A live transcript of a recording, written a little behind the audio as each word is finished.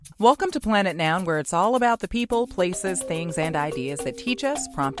Welcome to Planet Noun, where it's all about the people, places, things, and ideas that teach us,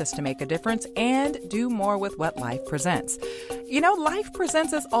 prompt us to make a difference, and do more with what life presents. You know, life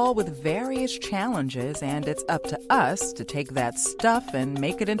presents us all with various challenges, and it's up to us to take that stuff and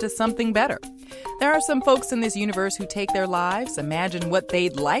make it into something better. There are some folks in this universe who take their lives, imagine what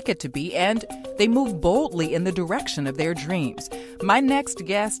they'd like it to be, and they move boldly in the direction of their dreams. My next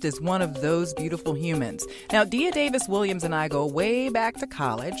guest is one of those beautiful humans. Now, Dia Davis Williams and I go way back to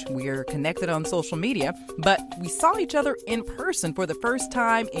college. We're connected on social media, but we saw each other in person for the first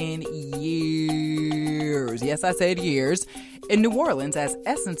time in years. Yes, I said years. In New Orleans as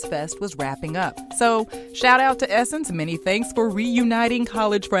Essence Fest was wrapping up. So, shout out to Essence. Many thanks for reuniting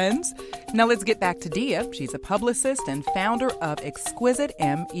college friends. Now let's get back to Dia. She's a publicist and founder of Exquisite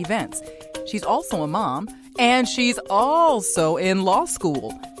M Events. She's also a mom, and she's also in law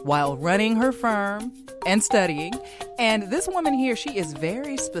school while running her firm and studying. And this woman here, she is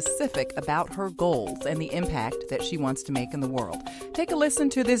very specific about her goals and the impact that she wants to make in the world. Take a listen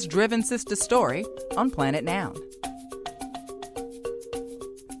to this driven sister story on Planet Noun.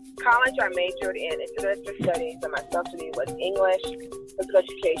 College, I majored in introductory studies, and my subsidy was English, physical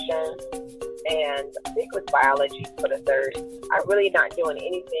education, and I think it was biology for the third. I'm really not doing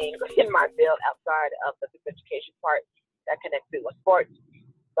anything in my field outside of the physical education part that connects it with sports.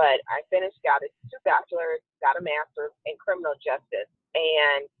 But I finished, got 2 bachelor's, got a master's in criminal justice,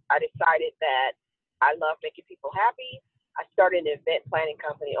 and I decided that I love making people happy. I started an event planning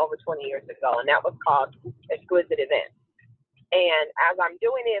company over 20 years ago, and that was called Exquisite Events. And as I'm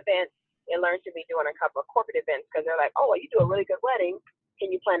doing the events, it learned to be doing a couple of corporate events because they're like, oh, well, you do a really good wedding.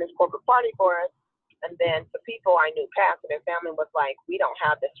 Can you plan this corporate party for us? And then the people I knew past and their family was like, we don't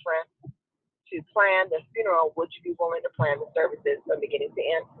have the strength to plan the funeral. Would you be willing to plan the services from beginning to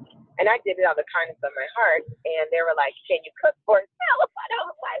end? And I did it out of the kindness of my heart. And they were like, can you cook for us? And I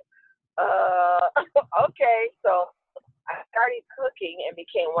was like, okay. So I started cooking and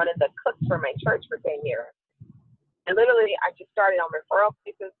became one of the cooks for my church for 10 years. And literally, I just started on referral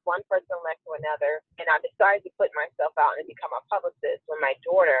basis, one person led to another, and I decided to put myself out and become a publicist when my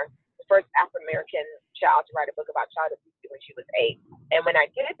daughter, the first African-American child to write a book about child abuse when she was 8. And when I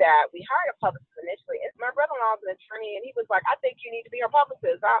did that, we hired a publicist initially. And my brother-in-law was an attorney, and he was like, I think you need to be our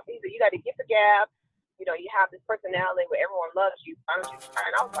publicist. He said, you got to get the gab. You know, you have this personality where everyone loves you. Why don't you try?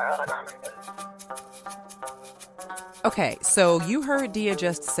 And I was like, oh, no, I'm not good. Okay, so you heard Dia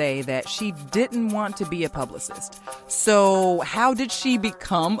just say that she didn't want to be a publicist. So how did she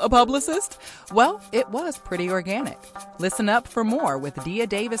become a publicist? Well, it was pretty organic. Listen up for more with Dia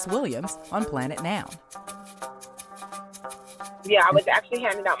Davis Williams on Planet Noun. Yeah, I was actually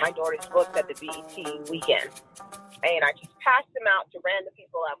handing out my daughter's books at the BET weekend. And I just passed them out to random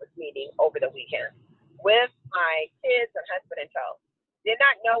people I was meeting over the weekend with my kids and husband in tow. Did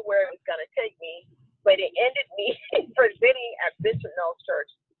not know where it was going to take me, but it ended me presenting at Bishop Knowles Church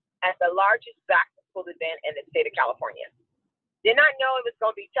at the largest back-to-school event in the state of California. Did not know it was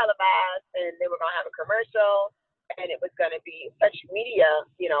going to be televised, and they were going to have a commercial, and it was going to be such media,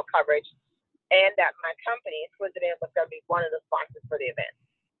 coverage, and that my company, Exquisite M, was going to be one of the sponsors for the event.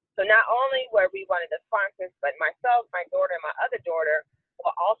 So not only were we one of the sponsors, but myself, my daughter, and my other daughter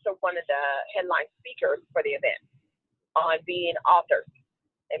were also one of the headline speakers for the event on being authors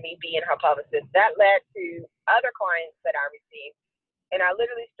and me being her publicist. That led to other clients that I received. And I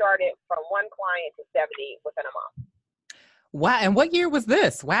literally started from one client to 70 within a month. Wow. And what year was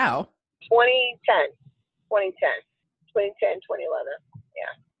this? Wow. 2010, 2011.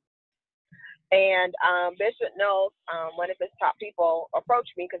 Yeah. And Bishop Knowles, one of his top people,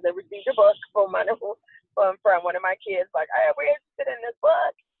 approached me because they received a book from one of my kids. Like, hey, we're interested in this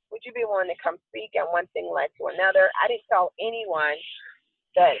book. Would you be willing to come speak? And one thing led to another. I didn't tell anyone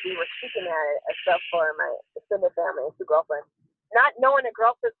that we were speaking at it except for my extended family and 2 girlfriends. Not knowing the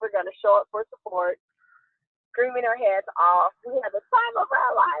girlfriends were going to show up for support, screaming our heads off. We had the time of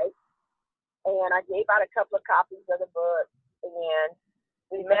our life. And I gave out a couple of copies of the book. And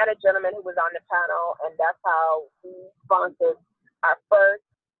we met a gentleman who was on the panel, and that's how we sponsored our first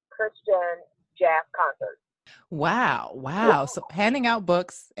Christian jazz concert. Wow. So handing out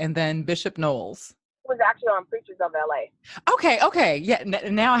books and then Bishop Knowles. It was actually on Preachers of LA. Okay. Yeah,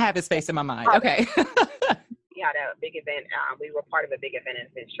 now I have his face in my mind. Okay. We had a big event. We were part of a big event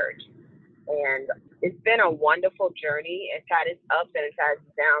in his church. And it's been a wonderful journey. It's had its ups and it's had its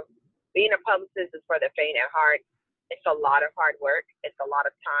downs. Being a publicist is for the faint at heart. It's a lot of hard work. It's a lot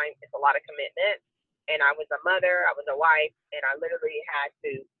of time. It's a lot of commitment. And I was a mother. I was a wife. And I literally had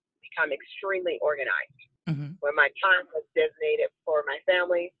to become extremely organized. Mm-hmm. Where my time was designated for my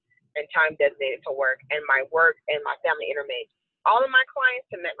family and time designated for work. And my work and my family intermixed. all of my clients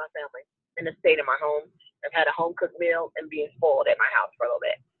have met my family and have stayed in my home. I've had a home cooked meal and being spoiled at my house for a little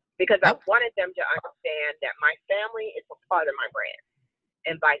bit because I wanted them to understand that my family is a part of my brand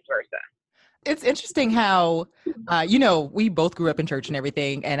and vice versa. It's interesting how, we both grew up in church and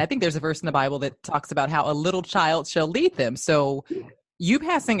everything. And I think there's a verse in the Bible that talks about how a little child shall lead them. So you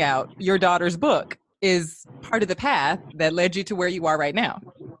passing out your daughter's book is part of the path that led you to where you are right now.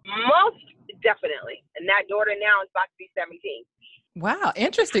 Most definitely. And that daughter now is about to be 17. Wow,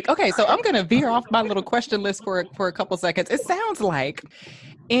 interesting. Okay, so I'm going to veer off my little question list for a couple seconds. It sounds like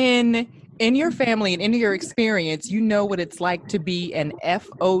in your family and in your experience, you know what it's like to be an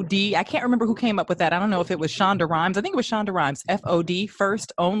FOD. I can't remember who came up with that. I don't know if it was Shonda Rhimes. I think it was Shonda Rhimes. FOD,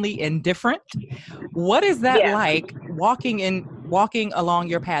 first, only, indifferent. What is that like walking along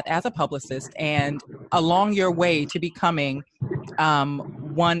your path as a publicist and along your way to becoming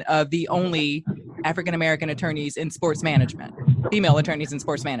one of the only African-American attorneys in sports management, female attorneys in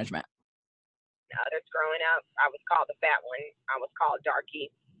sports management? Others growing up, I was called the fat one. I was called darky.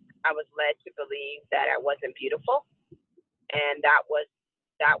 I was led to believe that I wasn't beautiful, and that was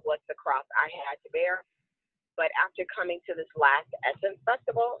the cross I had to bear. But after coming to this last Essence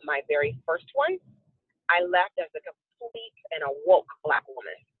Festival, my very first one, I left as a complete and a woke Black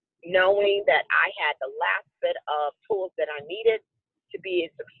woman, knowing that I had the last bit of tools that I needed to be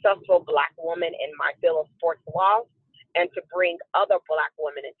a successful Black woman in my field of sports law, and to bring other Black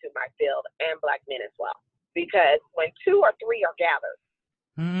women into my field and Black men as well. Because when 2 or 3 are gathered,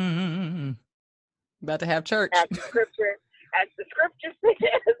 about to have church. As the scripture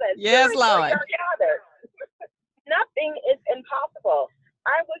says, yes, Lord. Nothing is impossible.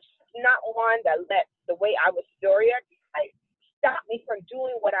 I was not one that let the way I was stereotyped stop me from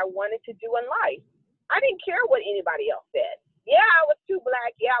doing what I wanted to do in life. I didn't care what anybody else said. Yeah, I was too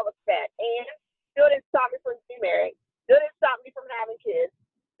Black. Yeah, I was fat. And still didn't stop me from being married. Still didn't stop me from having kids.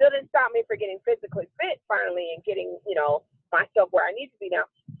 Still didn't stop me from getting physically fit finally and getting, myself where I need to be now.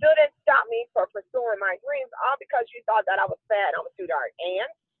 Still didn't stop me from pursuing my dreams, all because you thought that I was fat and I was too dark. And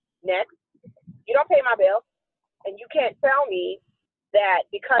next, you don't pay my bills, and you can't tell me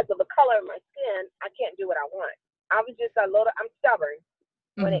that because of the color of my skin, I can't do what I want. I'm stubborn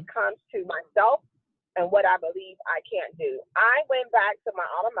when it comes to myself and what I believe I can't do. I went back to my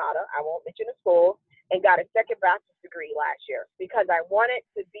alma mater, I won't mention the school, and got a second bachelor's degree last year because I wanted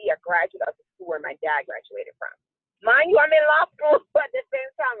to be a graduate of the school where my dad graduated from. Mind you, I'm in law school at the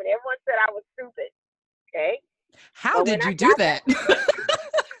same time, and everyone said I was stupid. Okay? How did you do that?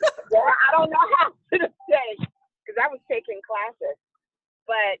 Well, I don't know how to say, because I was taking classes.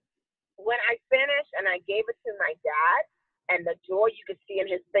 But when I finished and I gave it to my dad, and the joy you could see in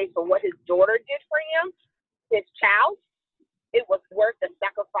his face for what his daughter did for him, his child, it was worth the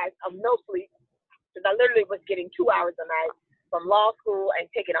sacrifice of no sleep, because I literally was getting 2 hours a night from law school and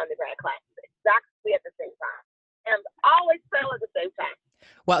taking undergrad classes exactly at the same time. And always fell at the same time.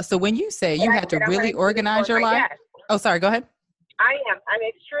 Well, so when you say you had to really organize your life. Oh, sorry, go ahead. I'm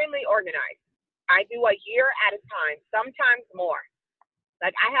extremely organized. I do a year at a time, sometimes more.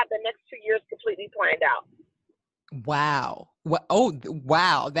 Like I have the next 2 years completely planned out. Wow. Oh,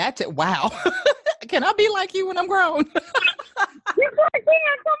 wow. Wow. Can I be like you when I'm grown? You can,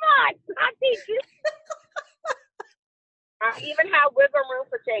 come on. I'll teach you. I even have wiggle room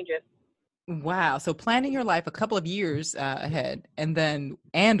for changes. Wow. So planning your life a couple of years ahead and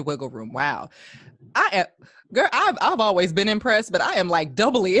wiggle room. Wow. I've always been impressed, but I am like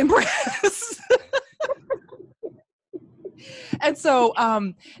doubly impressed. And so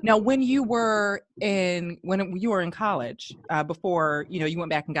now when you were in college, before, you went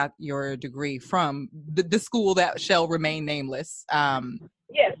back and got your degree from the school that shall remain nameless,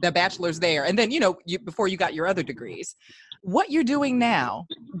 yes, the bachelor's there. And then, before you got your other degrees, what you're doing now,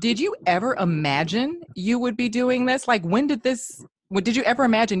 did you ever imagine you would be doing this? Like, did you ever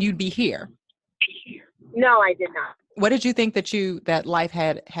imagine you'd be here? No, I did not. What did you think that life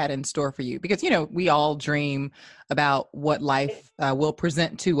had in store for you? Because, we all dream about what life will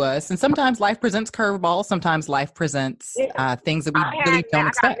present to us. And sometimes life presents curveballs. Sometimes life presents things that we really don't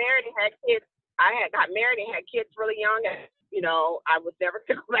expect. I got married and had kids. I got married and had kids really young. And, I was never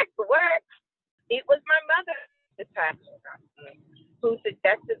going to go back to work. It was my mother, who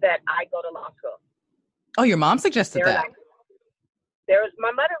suggested that I go to law school. Oh, your mom suggested that?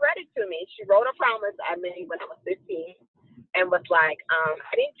 My mother read it to me. She wrote a promise I made when I was 15 and was like,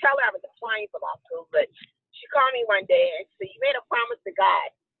 I didn't tell her I was applying for law school, but she called me one day and said, you made a promise to God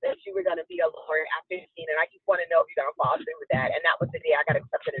that you were going to be a lawyer at 15, and I just want to know if you're going to follow through with that. And that was the day I got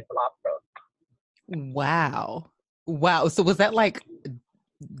accepted into law school. Wow. So was that like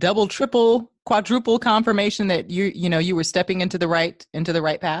double, triple quadruple confirmation that you were stepping into the right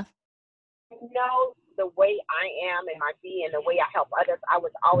path? Know the way I am and my being, the way I help others, I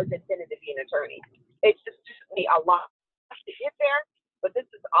was always intended to be an attorney. It just took me a lot to get there, but this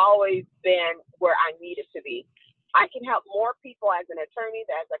has always been where I needed to be. I can help more people as an attorney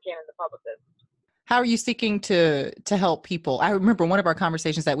than as I can as a publicist. How are you seeking to help people? I remember one of our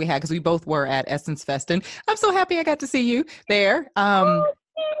conversations that we had, because we both were at Essence Fest, and I'm so happy I got to see you there. I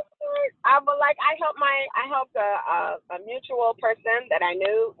helped a mutual person that I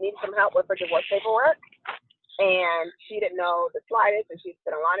knew needed some help with her divorce paperwork, and she didn't know the slightest, and she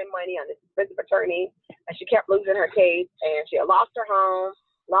spent a lot of money on this expensive attorney, and she kept losing her case, and she had lost her home,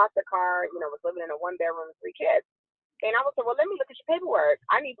 lost her car, was living in a 1-bedroom with 3 kids. And I was like, well, let me look at your paperwork.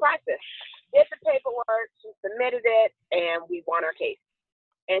 I need practice. Did the paperwork, she submitted it, and we won our case.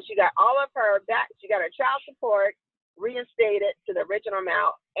 And she got all of her back. She got her child support reinstated to the original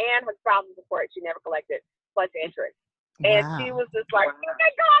amount, and her spousal support she never collected, plus interest. Wow. And she was just like, oh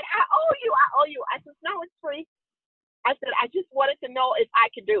my God, I owe you. I said, no, it's free. I said, I just wanted to know if I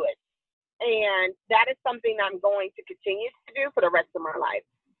could do it. And that is something I'm going to continue to do for the rest of my life,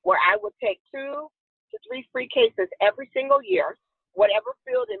 where I would take 2 to 3 free cases every single year, whatever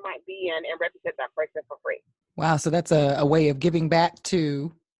field it might be in, and represent that person for free. Wow. So that's a way of giving back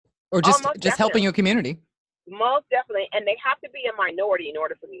to, or just helping your community. Most definitely. And they have to be a minority in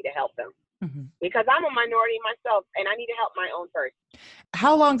order for me to help them. Mm-hmm. Because I'm a minority myself, and I need to help my own first.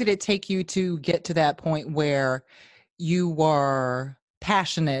 How long did it take you to get to that point where you were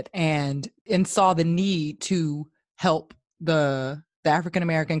passionate and saw the need to help the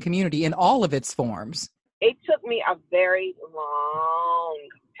African-American community in all of its forms? It took me a very long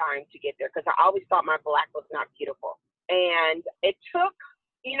time to get there, because I always thought my Black was not beautiful. And it took,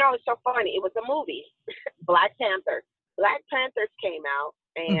 it's so funny. It was a movie, Black Panther. Black Panthers came out,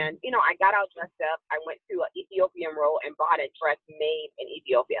 and, I got out dressed up. I went to an Ethiopian role and bought a dress made in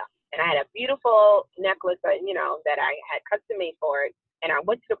Ethiopia. And I had a beautiful necklace, that I had custom made for it. And I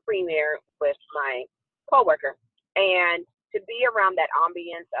went to the premiere with my coworker. And to be around that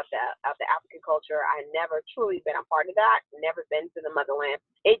ambience of the African culture, I had never truly been a part of that, never been to the motherland.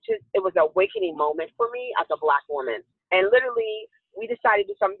 It was an awakening moment for me as a Black woman. And literally, we decided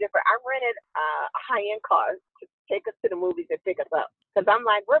to do something different. I rented a high-end car to take us to the movies and pick us up. Because I'm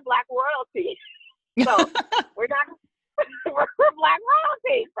like, we're Black royalty. So we're not, we're Black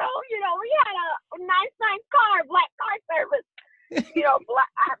royalty. So, we had a nice car, Black car service.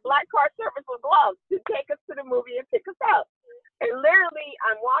 Black car service with gloves to take us to the movie and pick us up. And literally,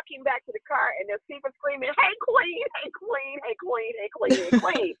 I'm walking back to the car, and there's people screaming, hey, queen, hey, queen, hey, queen, hey, queen, hey,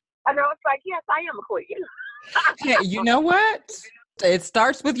 queen. And I was like, yes, I am a queen. Yeah, you know what? It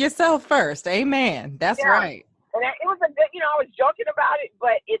starts with yourself first. Amen. That's right. And it was a good, I was joking about it,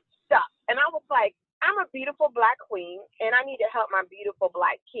 but it stuck. And I was like, I'm a beautiful Black queen, and I need to help my beautiful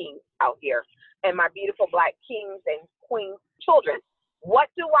Black kings out here, and my beautiful Black kings and queens children.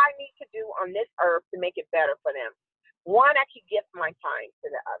 What do I need to do on this earth to make it better for them? One, I could give my time to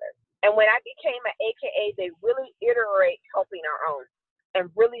the others. And when I became an AKA, they really iterate helping our own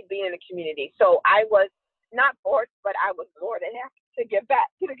and really being in the community. So I was not forced, but I was more than happy to give back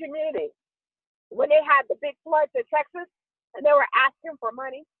to the community. When they had the big floods in Texas and they were asking for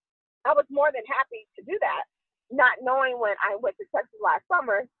money, I was more than happy to do that, not knowing when I went to Texas last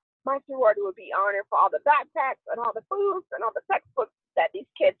summer, my sorority would be honored for all the backpacks and all the foods and all the textbooks that these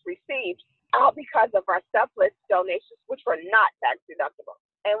kids received, all because of our selfless donations, which were not tax deductible.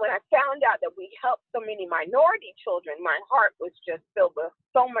 And when I found out that we helped so many minority children, my heart was just filled with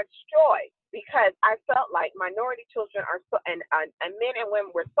so much joy, because I felt like minority children are so, and men and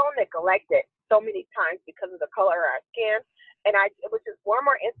women were so neglected so many times because of the color of our skin. And it was just one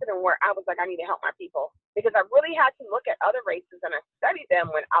more incident where I was like, I need to help my people, because I really had to look at other races, and I studied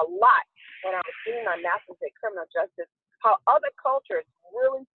them when I was doing my master's in criminal justice, how other cultures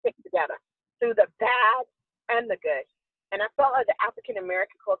really stick together through the bad and the good. And I felt like the African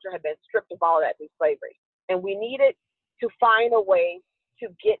American culture had been stripped of all that through slavery. And we needed to find a way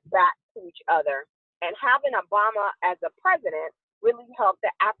to get back to each other. And having Obama as a president really helped the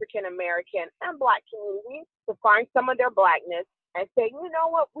African American and Black community to find some of their Blackness and say, you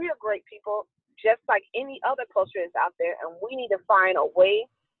know what, we are great people, just like any other culture is out there. And we need to find a way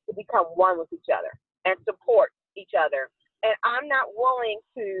to become one with each other and support each other. And I'm not willing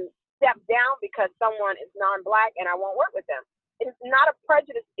to step down because someone is non-Black and I won't work with them. It is not a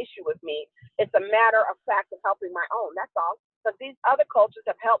prejudice issue with me. It's a matter of fact of helping my own. That's all. Because these other cultures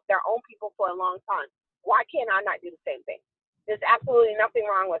have helped their own people for a long time. Why can't I not do the same thing? There's absolutely nothing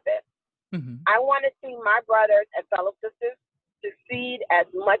wrong with it. Mm-hmm. I want to see my brothers and fellow sisters succeed as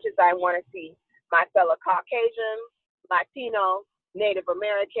much as I want to see my fellow Caucasian, Latino, Native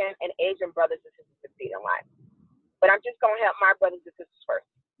American, and Asian brothers and sisters succeed in life. But I'm just going to help my brothers and sisters first.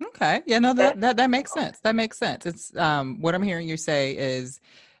 Okay. Yeah, no, that makes sense. That makes sense. It's what I'm hearing you say is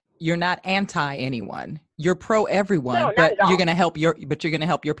you're not anti anyone. You're pro everyone, No, but you're going to help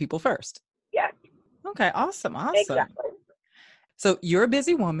your people first. Yes. Okay. Awesome. Exactly. So you're a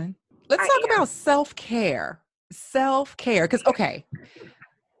busy woman. Let's talk about self-care. Self-care. Because, okay,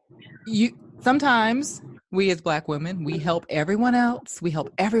 sometimes we as Black women, we help everyone else. We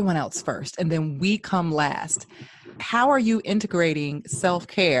help everyone else first, and then we come last. How are you integrating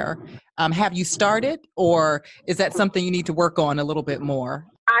self-care? Have you started, or is that something you need to work on a little bit more?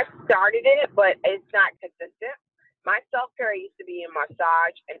 I started it, but it's not consistent. My self-care used to be a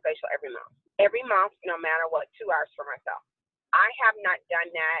massage and facial every month. Every month, no matter what, 2 hours for myself. I have not done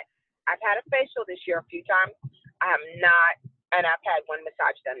that. I've had a facial this year a few times. I have not, and I've had one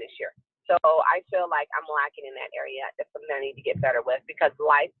massage done this year. So I feel like I'm lacking in that area. That's something I need to get better with, because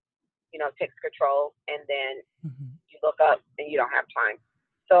life, takes control, and then you look up and you don't have time.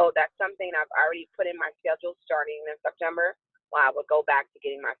 So that's something I've already put in my schedule starting in September, where I would go back to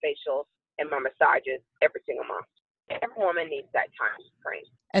getting my facials and my massages every single month. Every woman needs that time frame.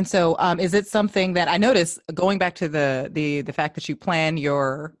 And so is it something that I notice, going back to the fact that you plan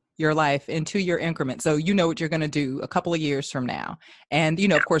your life in 2-year increments, so you know what you're going to do a couple of years from now, and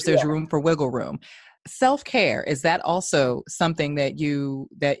of course there's room for wiggle room. Self-care, is that also something that you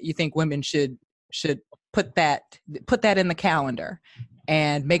think women should put that in the calendar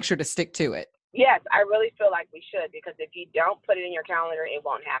and make sure to stick to it? Yes, I really feel like we should, because if you don't put it in your calendar, it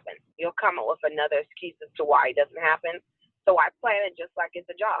won't happen. You'll come up with another excuse as to why it doesn't happen. So I plan it just like it's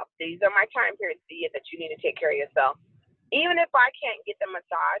a job. These are my time periods of the year that you need to take care of yourself. Even if I can't get the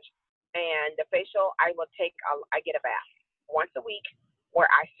massage and the facial, I get a bath once a week where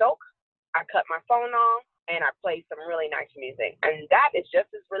I soak, I cut my phone off, and I play some really nice music. And that is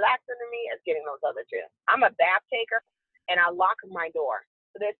just as relaxing to me as getting those other two. I'm a bath taker, and I lock my door.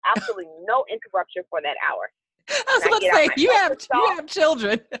 So there's absolutely no interruption for that hour. I was about to say, you have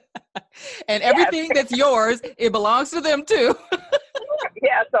children, and everything that's yours, it belongs to them too.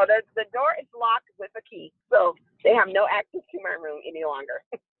 Yeah, so the door is locked with a key, so they have no access to my room any longer.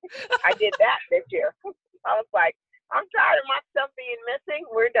 I did that this year. I was like, I'm tired of my stuff being missing.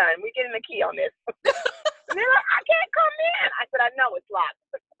 We're done. We're getting the key on this. And they're like, I can't come in. I said, I know it's locked.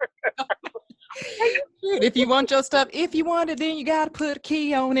 If you want your stuff, if you want it, then you got to put a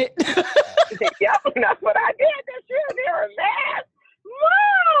key on it. Yep, that's what I did this year. They were mad.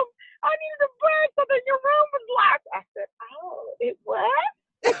 Mom, I needed a break so that your room was locked. I said, oh, it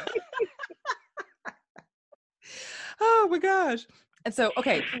was? Oh my gosh. And so,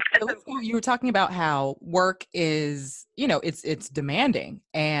 okay, so you were talking about how work is, it's demanding,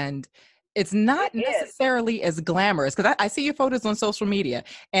 and it's not necessarily as glamorous, because I see your photos on social media,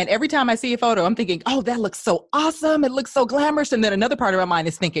 and every time I see a photo, I'm thinking, oh, that looks so awesome. It looks so glamorous. And then another part of my mind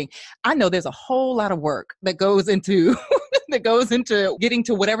is thinking, I know there's a whole lot of work that goes into getting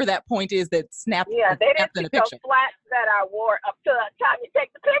to whatever that point is that snapped in a picture. Yeah, they didn't see those flats that I wore up to the time you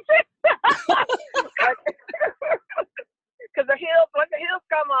take the picture. Because once the heels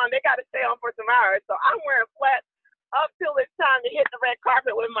come on, they got to stay on for some hours. So I'm wearing flats up till it's time to hit the red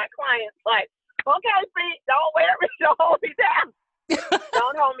carpet with my clients. Like, okay, feet, don't wear me, don't hold me down.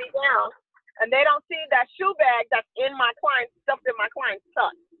 Don't hold me down. And they don't see that shoe bag that's in my client's, stuffed in my client's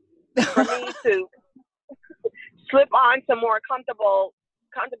tuck. For me to slip on some more comfortable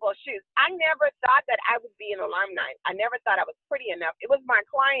shoes. I never thought that I would be an alumni. I never thought I was pretty enough. It was my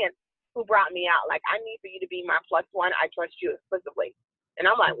clients who brought me out. Like, I need for you to be my +1. I trust you exclusively. And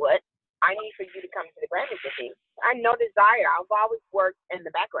I'm like, what? I need for you to come to the Grammys with me. I know desire. I've always worked in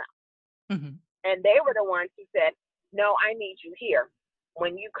the background. Mm-hmm. And they were the ones who said, no, I need you here.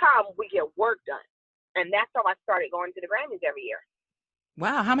 When you come, we get work done. And that's how I started going to the Grammys every year.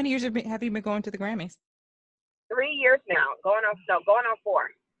 Wow. How many years have you been going to the Grammys? 3 years now. Going on 4.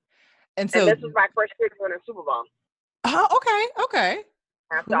 And this was my first year doing a Super Bowl. Oh, okay.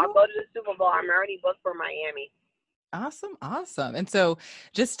 So I'll go to the Super Bowl. I'm already booked for Miami. Awesome. And so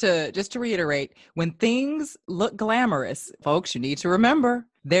just to reiterate, when things look glamorous, folks, you need to remember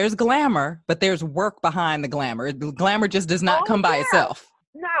there's glamour, but there's work behind the glamour. The glamour just does not come by itself.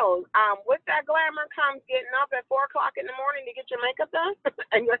 No. With that glamour comes getting up at 4 o'clock in the morning to get your makeup done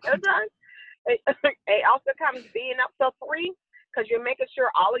and your hair done. It also comes being up till 3 because you're making sure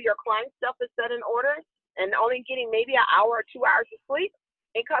all of your client stuff is set in order and only getting maybe an hour or 2 hours of sleep.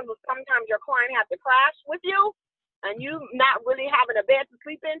 It comes with sometimes your client has to crash with you and you not really having a bed to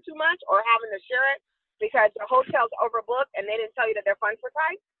sleep in too much or having to share it. because the hotel's overbooked and they didn't tell you that their funds were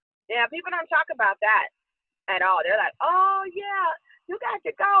tight. Yeah, people don't talk about that at all. They're like, oh, yeah, you got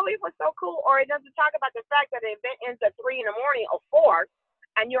to go. It was so cool. Or it doesn't talk about the fact that the event ends at 3 in the morning or 4,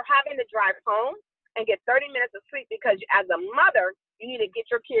 and you're having to drive home and get 30 minutes of sleep because as a mother, you need to get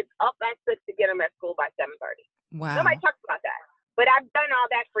your kids up at 6 to get them at school by 7:30. Wow. Nobody talks about that. But I've done all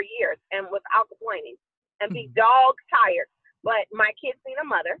that for years and without complaining and be dog tired. But my kids need a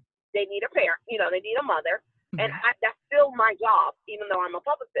mother. They need a parent. They need a mother. And that's still my job, even though I'm a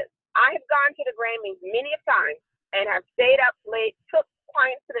publicist. I have gone to the Grammys many a time and have stayed up late, took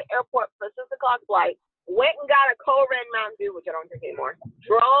clients to the airport for a 6 o'clock flight, went and got a cold red Mountain Dew, which I don't drink anymore,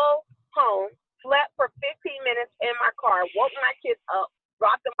 drove home, slept for 15 minutes in my car, woke my kids up,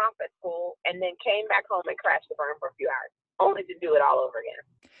 dropped them off at school, and then came back home and crashed the burn for a few hours, only to do it all over again.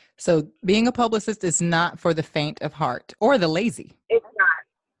 So being a publicist is not for the faint of heart or the lazy. It's not.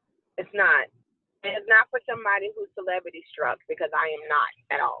 It's not. It's not for somebody who's celebrity struck, because I am not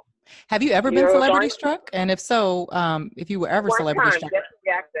at all. Have you ever been celebrity struck? And if so, if you were ever celebrity struck. Jesse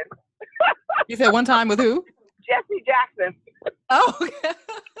Jackson. You said one time with who? Jesse Jackson. Oh, okay.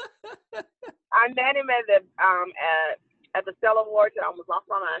 I met him at the Stellar Awards and I almost lost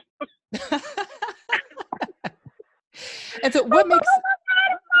my mind. And so what makes... I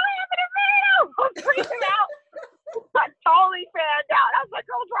was freaking out. I totally fanned out. I was like,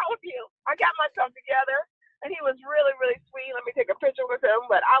 what's wrong with you? I got myself together. And he was really, really sweet. Let me take a picture with him.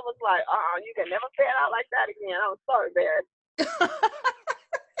 But I was like, you can never fan out like that again. I was so embarrassed.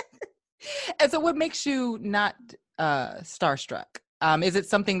 And so what makes you not starstruck? Is it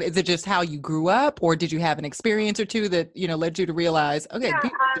something, is it just how you grew up, or did you have an experience or two that, led you to realize, okay.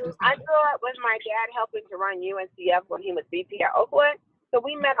 Yeah, I grew up with my dad helping to run UNCF when he was VP at Oakwood. So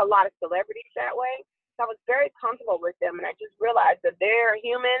we met a lot of celebrities that way. So I was very comfortable with them. And I just realized that they're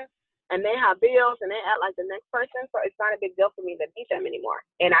humans and they have bills and they act like the next person. So it's not a big deal for me to meet them anymore.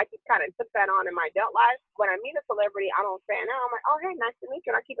 And I just kind of took that on in my adult life. When I meet a celebrity, I don't fan out. I'm like, oh, hey, nice to meet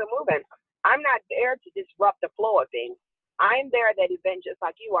you. And I keep it moving. I'm not there to disrupt the flow of things. I'm there at that event just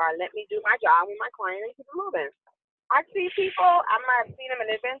like you are. Let me do my job with my client and keep it moving. I see people, I might have seen them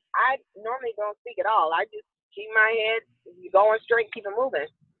in events. I normally don't speak at all. I just keep my head going straight, keep it moving.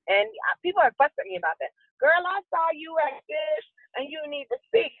 And people have fussed at me about that. Girl, I saw you at this and you need to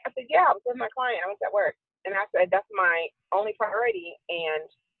speak. I said, yeah, I was with my client. I was at work. And I said, that's my only priority. And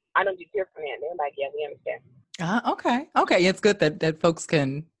I don't just hear from them. They're like, yeah, we understand. Okay. Okay. It's good that folks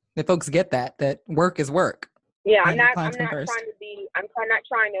get that work is work. Yeah, I'm not trying to offend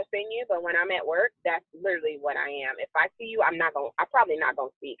you, but when I'm at work, that's literally what I am. If I see you, I'm probably not going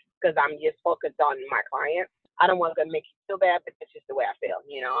to speak because I'm just focused on my client. I don't want to make you feel bad, but that's just the way I feel.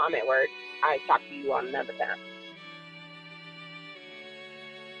 I'm at work. I talk to you on another time.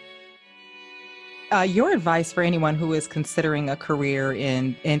 Your advice for anyone who is considering a career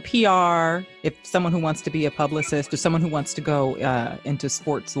in PR, if someone who wants to be a publicist or someone who wants to go into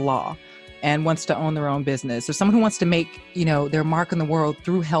sports law and wants to own their own business, or someone who wants to make, their mark in the world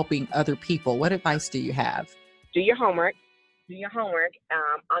through helping other people, what advice do you have? Do your homework. Do your homework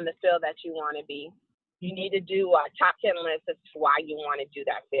on the field that you want to be. You need to do a top 10 list as to why you want to do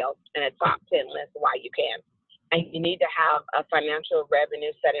that field and a top 10 list why you can. And you need to have a financial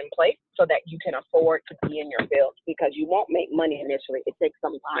revenue set in place so that you can afford to be in your field, because you won't make money initially. It takes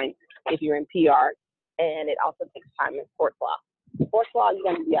some time if you're in PR, and it also takes time in sports law. Sports law, you're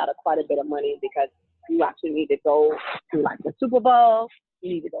going to be out of quite a bit of money because you actually need to go to like the Super Bowl, you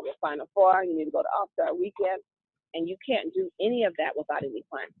need to go to the Final Four, you need to go to All-Star Weekend, and you can't do any of that without any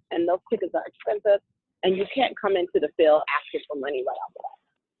fun. And those tickets are expensive, and you can't come into the field asking for money right off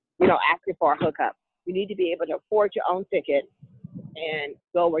the bat. Asking for a hookup. You need to be able to afford your own ticket and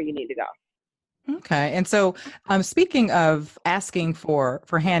go where you need to go. Okay. And so speaking of asking for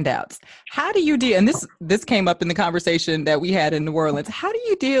handouts, how do you deal, and this came up in the conversation that we had in New Orleans, how do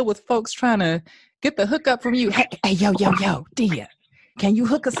you deal with folks trying to get the hookup from you? Hey, yo, Dia, can you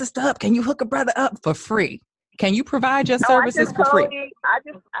hook a sister up? Can you hook a brother up for free? Can you provide your services for free? I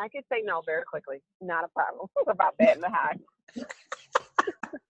could say no very quickly. Not a problem about that in the house.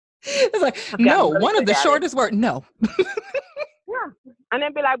 It's like, no, one of the shortest words, no. Yeah. And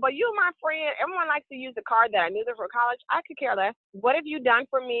then be like, well, you're my friend. Everyone likes to use the card that I knew them for college. I could care less. What have you done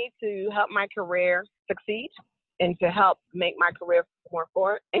for me to help my career succeed and to help make my career more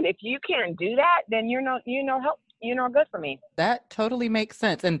forward? And if you can't do that, then you're no good for me. That totally makes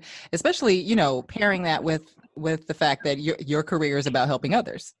sense. And especially, pairing that with the fact that your career is about helping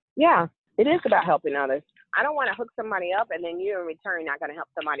others. Yeah, it is about helping others. I don't want to hook somebody up and then you in return not going to help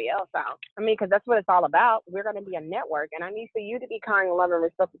somebody else out. I mean, because that's what it's all about. We're going to be a network, and I need for you to be kind, loving, and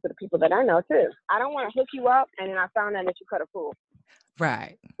respectful to the people that I know too. I don't want to hook you up and then I found out that you cut a fool.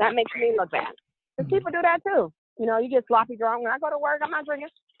 Right. That makes me look bad. Because people do that too. You know, you get sloppy drunk. When I go to work, I'm not drinking.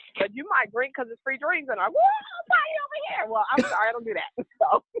 But you might drink because it's free drinks. And I'm, whoa, party over here. Well, I'm sorry, I don't do that.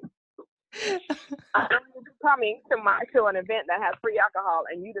 So I'm coming to an event that has free alcohol,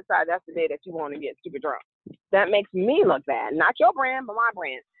 and you decide that's the day that you want to get super drunk. That makes me look bad. Not your brand, but my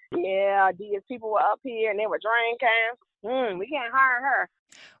brand. Yeah, these people were up here and they were drinking. We can't hire her.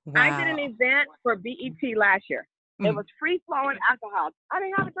 Wow. I did an event for BET last year. It was free-flowing alcohol. I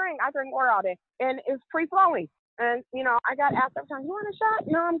didn't have a drink. I drink water all day. And it was free-flowing. And, you know, I got asked every time, you want a shot?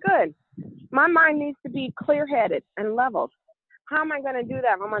 No, I'm good. My mind needs to be clear-headed and leveled. How am I going to do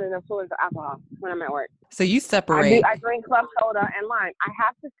that if I'm under the influence of alcohol when I'm at work? So you separate. I drink club soda and lime. I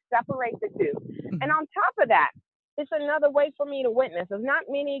have to separate the two. And on top of that, it's another way for me to witness. There's not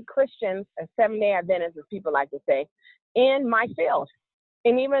many Christians, Seventh-day Adventists, as people like to say, in my field.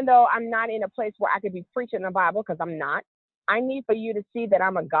 And even though I'm not in a place where I could be preaching the Bible, because I'm not, I need for you to see that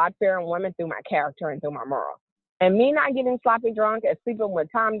I'm a God-fearing woman through my character and through my morals. And me not getting sloppy drunk and sleeping with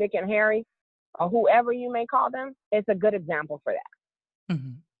Tom, Dick, and Harry, or whoever you may call them, it's a good example for that.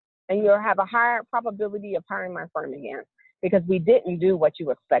 Mm-hmm. And you'll have a higher probability of hiring my firm again, because we didn't do what you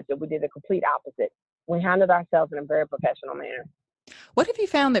expected. We did the complete opposite. We handled ourselves in a very professional manner. What have you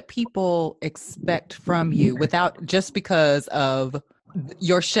found that people expect from you without just because of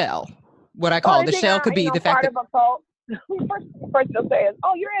your shell? What I call the shell could be the fact that... First they'll say is,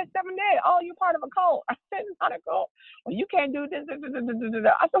 oh, you're at 7 Day. Oh, you're part of a cult. I said, it's not a cult. Well, you can't do this. I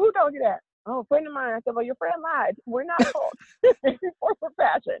said, who told you that? Oh, a friend of mine. I said, well, your friend lied. We're not a cult. We're for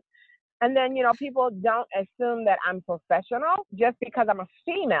fashion. And then, you know, people don't assume that I'm professional just because I'm a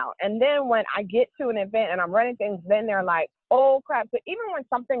female. And then when I get to an event and I'm running things, then they're like, oh, crap. So even when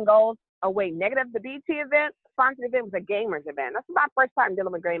something goes away negative, the BT event, sponsored event was a gamers event. That's my first time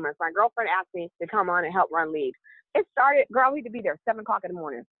dealing with gamers. My girlfriend asked me to come on and help run league. It started, girl, we had to be there 7 o'clock in the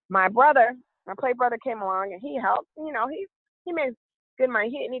morning. My play brother came along and he helped. You know, he made good money.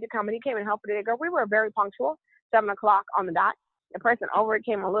 He didn't need to come, but he came and helped today. Girl, we were very punctual, 7 o'clock on the dot. The person over it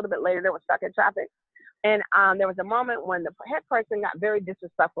came a little bit later. They were stuck in traffic. And there was a moment when the head person got very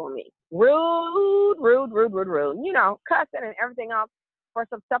disrespectful to me. Rude. You know, cussing and everything else for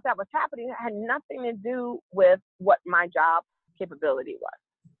some stuff that was happening that had nothing to do with what my job capability was.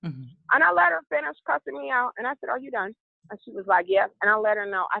 Mm-hmm. And I let her finish cussing me out. And I said, are you done? And she was like, yes. And I let her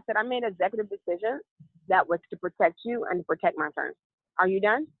know. I said, I made an executive decision that was to protect you and to protect my firm. Are you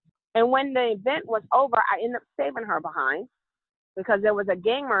done? And when the event was over, I ended up saving her behind because there was a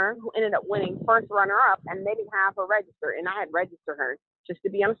gamer who ended up winning first runner-up, and they didn't have her register. And I had registered her just to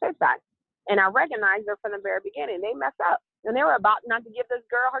be on the safe side. And I recognized her from the very beginning. They messed up. And they were about not to give this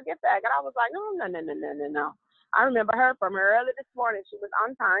girl her gift bag. And I was like, no. I remember her from early this morning. She was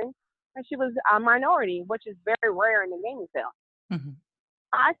on time, and she was a minority, which is very rare in the gaming field. Mm-hmm.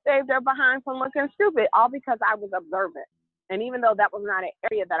 I saved her behind from looking stupid, all because I was observant. And even though that was not an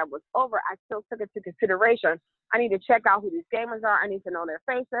area that I was over, I still took it to consideration. I need to check out who these gamers are. I need to know their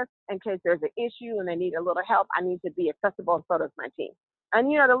faces in case there's an issue and they need a little help. I need to be accessible, and so does my team.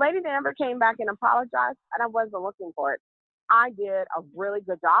 And, you know, the lady never came back and apologized, and I wasn't looking for it. I did a really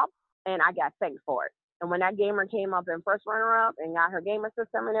good job, and I got thanked for it. And when that gamer came up in first runner-up and got her gamer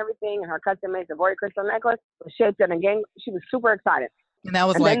system and everything, and her custom-made Savory crystal necklace was shaped in a game, she was super excited. And that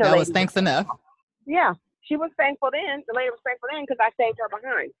was thanks enough. Yeah. She was thankful then. The lady was thankful then because I saved her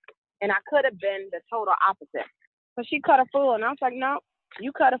behind. And I could have been the total opposite. So she cut a fool, and I was like, no,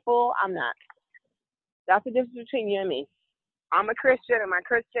 you cut a fool, I'm not. That's the difference between you and me. I'm a Christian, and my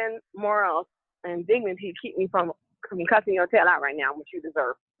Christian morals and dignity keep me from cussing your tail out right now, which you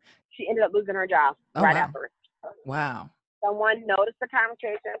deserve. She ended up losing her job afterwards. Wow. Someone noticed the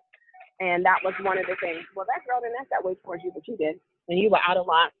conversation, and that was one of the things. Well, that girl didn't act that way towards you, but you did, and you were out of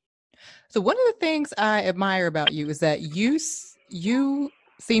line. So one of the things I admire about you is that you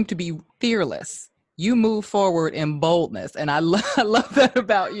seem to be fearless. You move forward in boldness, and I love that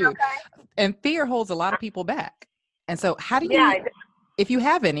about you. Okay. And fear holds a lot of people back. And so how do you, if you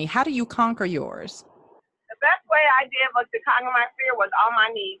have any, how do you conquer yours? The best way I did was to conquer my fear was on my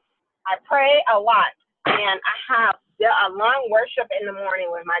knees. I pray a lot, and I have a long worship in the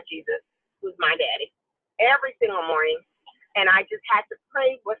morning with my Jesus, who's my daddy, every single morning. And I just had to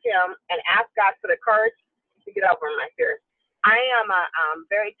pray with him and ask God for the courage to get over my fear. I am a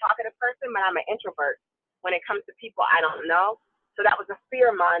very talkative person, but I'm an introvert when it comes to people I don't know. So that was a fear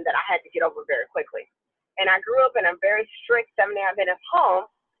of mine that I had to get over very quickly. And I grew up in a very strict Seventh-day Adventist home.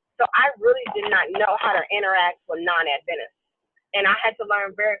 So I really did not know how to interact with non-Adventists. And I had to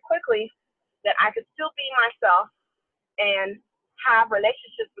learn very quickly that I could still be myself and have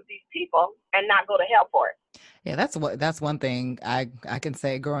relationships with these people and not go to hell for it. Yeah, that's one thing I can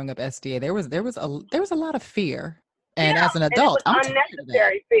say growing up SDA, there was a lot of fear. And Yeah, as an and it adult, was I'm tired of that.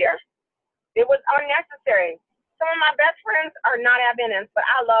 unnecessary fear. It was unnecessary. Some of my best friends are not Adventists, but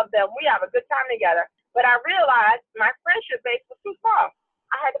I love them. We have a good time together. But I realized my friendship base was too small.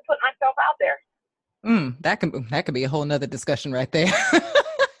 I had to put myself out there. That could be a whole nother discussion right there.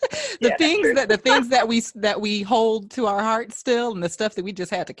 Yeah, the things that we hold to our hearts still, and the stuff that we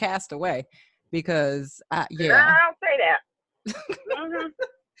just had to cast away because I don't say that. Mm-hmm.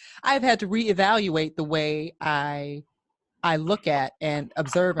 I've had to reevaluate the way I look at and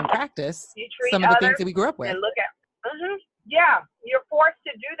observe and practice some of the things that we grew up with. And look at, yeah, you're forced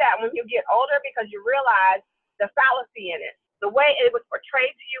to do that when you get older because you realize the fallacy in it. The way it was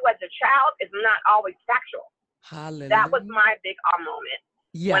portrayed to you as a child is not always factual. Hallelujah. That was my big moment.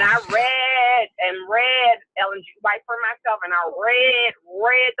 Yeah. When I read Ellen G. White for myself, and I read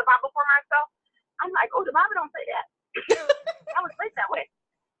the Bible for myself, I'm like, oh, the Bible don't say that. I was raised that way.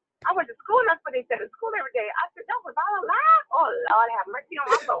 I went to school, and that's what they said in school every day. I said, that was all a lie? Oh, Lord, have mercy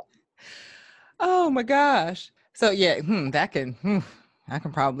on my soul. Oh, my gosh. So, yeah, I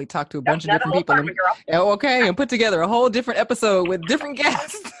can probably talk to a bunch of different people. And put together a whole different episode with different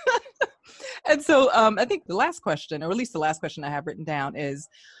guests. And so I think the last question, or at least the last question I have written down is,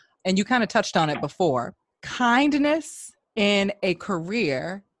 and you kind of touched on it before, kindness in a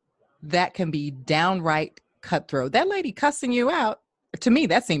career that can be downright cutthroat. That lady cussing you out, to me,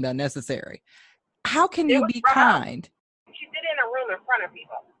 that seemed unnecessary. How can you be kind? She did it in a room in front of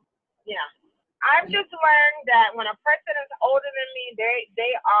people. Yeah. I've just learned that when a person is older than me,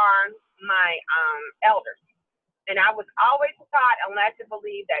 they are my elders. And I was always taught and led to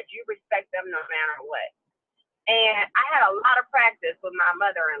believe that you respect them no matter what. And I had a lot of practice with my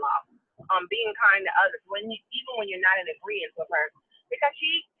mother-in-law on being kind to others, even when you're not in agreement with her. Because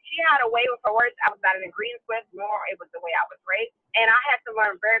she had a way with her words I was not in agreement with, nor it was the way I was raised. And I had to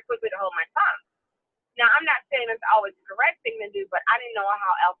learn very quickly to hold my tongue. Now, I'm not saying it's always the correct thing to do, but I didn't know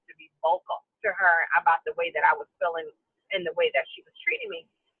how else to be vocal to her about the way that I was feeling and the way that she was treating me.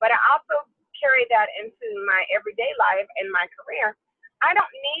 But I also carry that into my everyday life and my career. I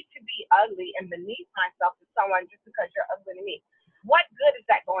don't need to be ugly and beneath myself to someone just because you're ugly to me. What good is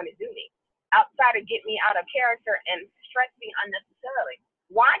that going to do me outside of get me out of character and stress me unnecessarily?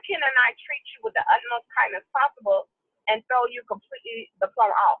 Why can't I treat you with the utmost kindness possible and throw you completely the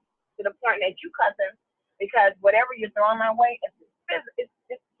plumb off to the point that you cussing because whatever you're throwing my way is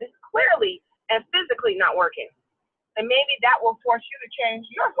clearly and physically not working. And maybe that will force you to change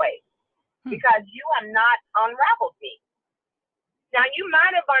your ways because you have not unraveled me. Now, you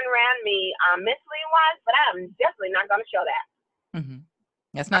might have unran me mentally wise, but I'm definitely not going to show that. Mm-hmm.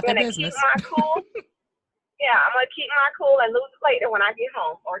 That's not their business. Keep my cool. Yeah, I'm going to keep my cool and lose it later when I get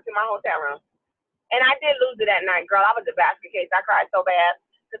home or to my hotel room. And I did lose it that night, girl. I was a basket case. I cried so bad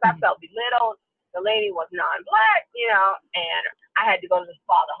because I felt belittled. The lady was non-black, and I had to go to the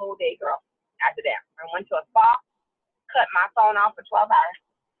spa the whole day, girl, after that. I went to a spa, cut my phone off for 12 hours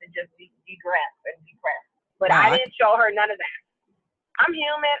to just degress and depress. But wow, I didn't show her none of that. I'm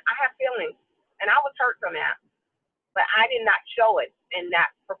human. I have feelings, and I was hurt from that. But I did not show it in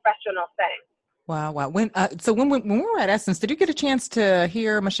that professional setting. Wow. When we were at Essence, did you get a chance to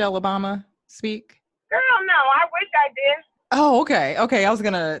hear Michelle Obama speak? Girl, no. I wish I did. Oh, okay. I was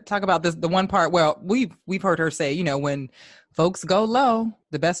gonna talk about the one part. Well, we've heard her say, when folks go low,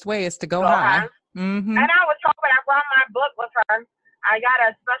 the best way is to go high. Mm-hmm. And I was hoping I brought my book with her. I got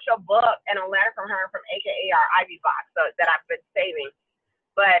a special book and a letter from her from AKAR Ivy Box that I've been saving.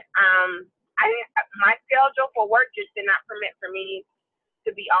 But my schedule for work just did not permit for me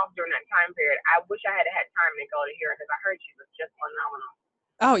to be off during that time period. I wish I had had time to go to hear her because I heard she was just phenomenal.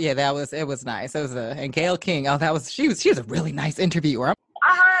 Oh yeah, it was nice. It was and Gayle King. Oh, she was a really nice interviewer.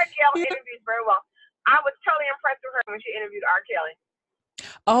 I heard Gayle interviewed very well. I was totally impressed with her when she interviewed R. Kelly.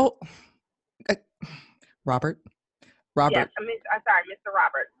 Oh, Robert. Yes, Mr.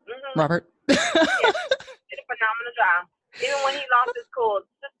 Robert. Mm-hmm. Robert. Yes, did a phenomenal job. Even when he lost his cool,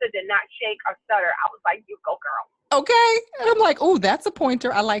 sister did not shake or stutter. I was like, you go, girl. Okay. And I'm like, oh, that's a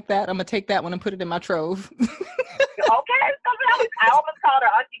pointer. I like that. I'm going to take that one and put it in my trove. Okay. I almost called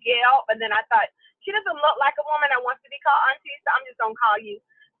her Auntie Gayle, but then I thought, she doesn't look like a woman that wants to be called Auntie, so I'm just going to call you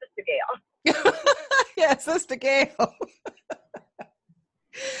Sister Gayle. Yeah, Sister Gayle.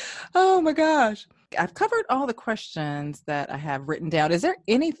 Oh, my gosh. I've covered all the questions that I have written down. Is there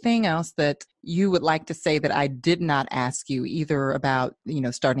anything else that you would like to say that I did not ask you, either about,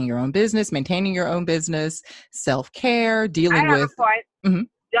 starting your own business, maintaining your own business, self-care, I dealing have with... a point. Mhm.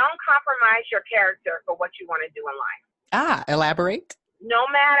 Don't compromise your character for what you want to do in life. Elaborate. No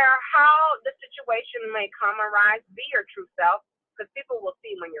matter how the situation may come or rise, be your true self, because people will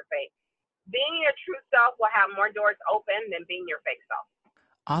see when you're fake. Being your true self will have more doors open than being your fake self.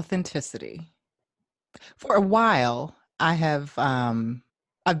 Authenticity. For a while, I've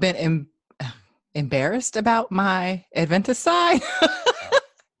been embarrassed about my Adventist side.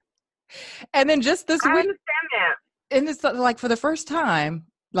 And then just this I week, understand that. and it's like for the first time,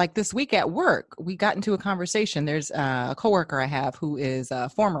 like this week at work, we got into a conversation. There's a coworker I have who is a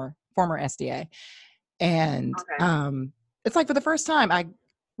former SDA. And Okay. it's like for the first time,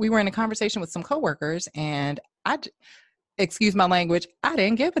 we were in a conversation with some coworkers, and excuse my language, I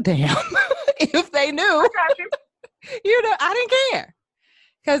didn't give a damn if they knew. I got you. I didn't care,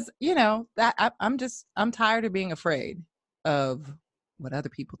 because that I'm tired of being afraid of what other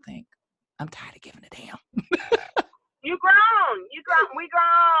people think. I'm tired of giving a damn. You grown. We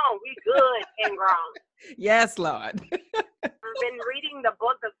grown. We good and grown. Yes, Lord. I've been reading the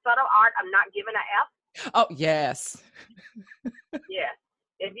book, The Subtle Art of Not Giving a F. Oh, yes. Yeah.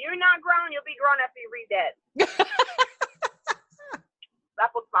 If you're not grown, you'll be grown after you read that.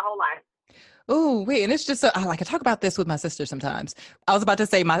 That book's my whole life. Oh, wait. And it's just, I talk about this with my sister sometimes. I was about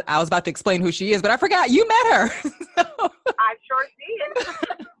to explain who she is, but I forgot you met her. I sure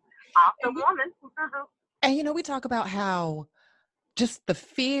did. Awesome woman. And, we talk about how just the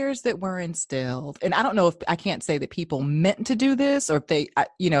fears that were instilled. And I don't know, if I can't say that people meant to do this, or if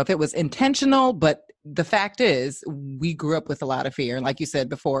if it was intentional, but the fact is we grew up with a lot of fear. And like you said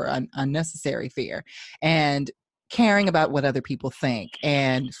before, unnecessary fear, and caring about what other people think.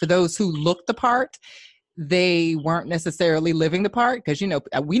 And for those who looked the part, they weren't necessarily living the part, because,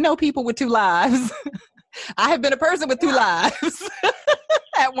 we know people with two lives. I have been a person with two lives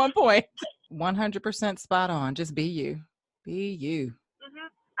at one point. 100% spot on. Just be you. Be you. Mm-hmm.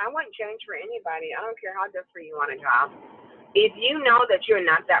 I wouldn't change for anybody. I don't care how desperate you want a job. If you know that you're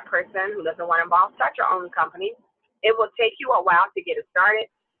not that person who doesn't want to involve, start your own company. It will take you a while to get it started,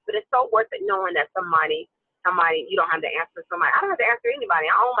 but it's so worth it knowing that somebody, you don't have to answer somebody. I don't have to answer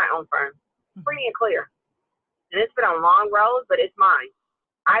anybody. I own my own firm. Pretty and clear. And it's been a long road, but it's mine.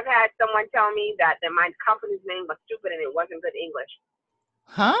 I've had someone tell me that my company's name was stupid and it wasn't good English.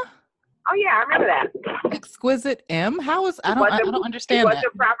 Huh? Oh yeah, I remember that. Exquisite M? How is, I don't understand that. It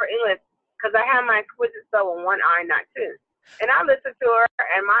wasn't proper English, because I had my exquisite spell with one I, not two. And I listened to her,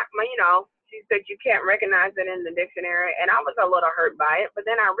 and my she said you can't recognize it in the dictionary, and I was a little hurt by it. But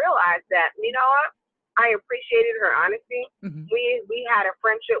then I realized that, you know what? I appreciated her honesty. Mm-hmm. We had a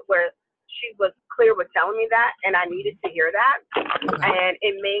friendship where she was clear with telling me that, and I needed to hear that. Okay. And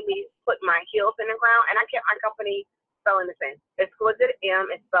it made me put my heels in the ground, and I kept my company spelling the same. Exquisite M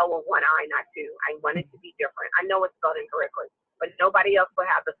is spelled with one I, not two. I want it to be different. I know it's spelled incorrectly, but nobody else will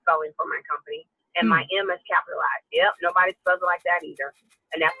have the spelling for my company. And my M is capitalized. Yep, nobody spells it like that either.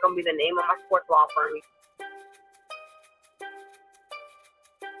 And that's going to be the name of my sports law firm.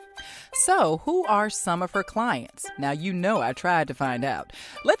 So, who are some of her clients? Now, I tried to find out.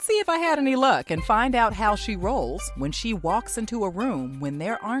 Let's see if I had any luck and find out how she rolls when she walks into a room when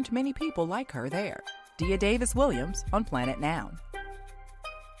there aren't many people like her there. Dia Davis Williams on Planet Noun.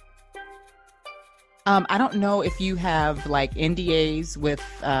 I don't know if you have like NDAs with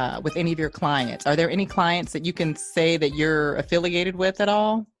any of your clients. Are there any clients that you can say that you're affiliated with at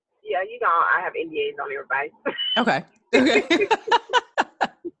all? Yeah, I have NDAs on everybody. Okay.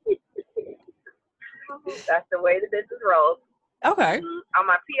 That's the way the business rolls. Okay. On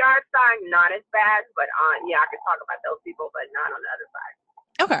my PR side, not as bad, but I can talk about those people, but not on the other side.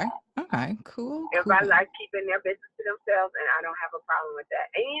 Okay. Cool. Everybody likes keeping their business to themselves, and I don't have a problem with that.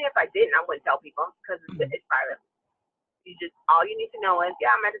 And even if I didn't, I wouldn't tell people, because it's private. All you need to know is,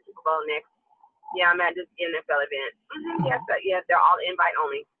 I'm at the Super Bowl next. Yeah, I'm at this NFL event. Mm-hmm. Yes, they're all invite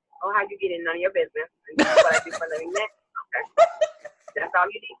only. Oh, how'd you get in? None of your business. And this is what I do for a living next. Okay. That's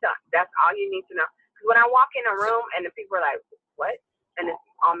all you need to. That's all you need to know. Because when I walk in a room and the people are like, "What?" and it's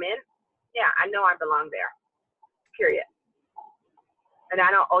all men, I know I belong there. Period. And I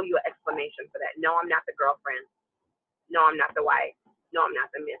don't owe you an explanation for that. No, I'm not the girlfriend. No, I'm not the wife. No, I'm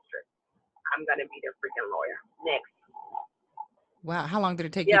not the mistress. I'm going to be the freaking lawyer. Next. Wow. How long did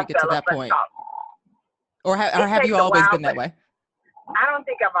it take you to get to that point? Talk. Or have you always been that way? I don't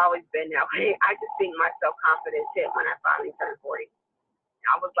think I've always been that way. I just think my self-confidence hit when I finally turned 40.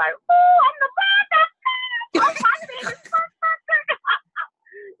 I was like, "Oh, I'm the bad. I'm positive.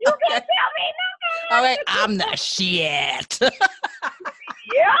 You can't tell me nothing." All right, I'm the shit.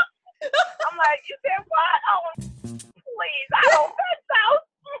 Yeah. I'm like, you said what? Oh, please, I don't think so.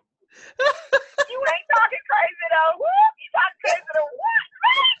 You ain't talking crazy though. Whoop, you talking crazy though. What?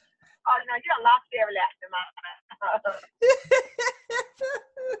 Oh no, you done lost every last of mine.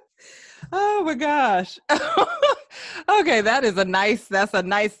 Oh my gosh. Okay, that's a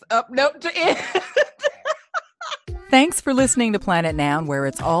nice up note to end. Thanks for listening to Planet Noun, where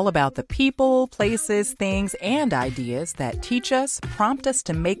it's all about the people, places, things, and ideas that teach us, prompt us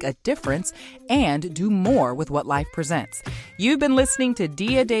to make a difference, and do more with what life presents. You've been listening to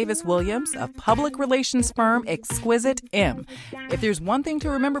Dia Davis Williams of public relations firm Exquisite M. If there's one thing to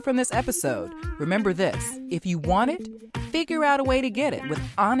remember from this episode, remember this. If you want it, figure out a way to get it with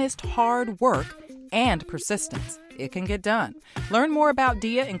honest, hard work and persistence. It can get done. Learn more about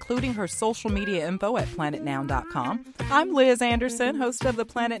Dia, including her social media info at planetnoun.com. I'm Liz Anderson, host of the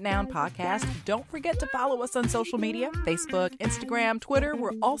Planet Noun podcast. Don't forget to follow us on social media, Facebook, Instagram, Twitter.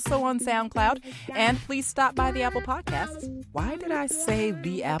 We're also on SoundCloud. And please stop by the Apple Podcasts. Why did I say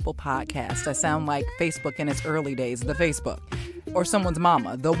the Apple Podcast? I sound like Facebook in its early days, the Facebook. Or someone's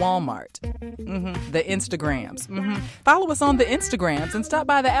mama, the Walmart, the Instagrams. Follow us on the Instagrams and stop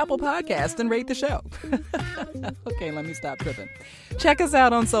by the Apple Podcast and rate the show. Okay, let me stop tripping. Check us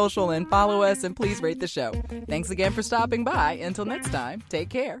out on social and follow us, and please rate the show. Thanks again for stopping by. Until next time, take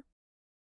care.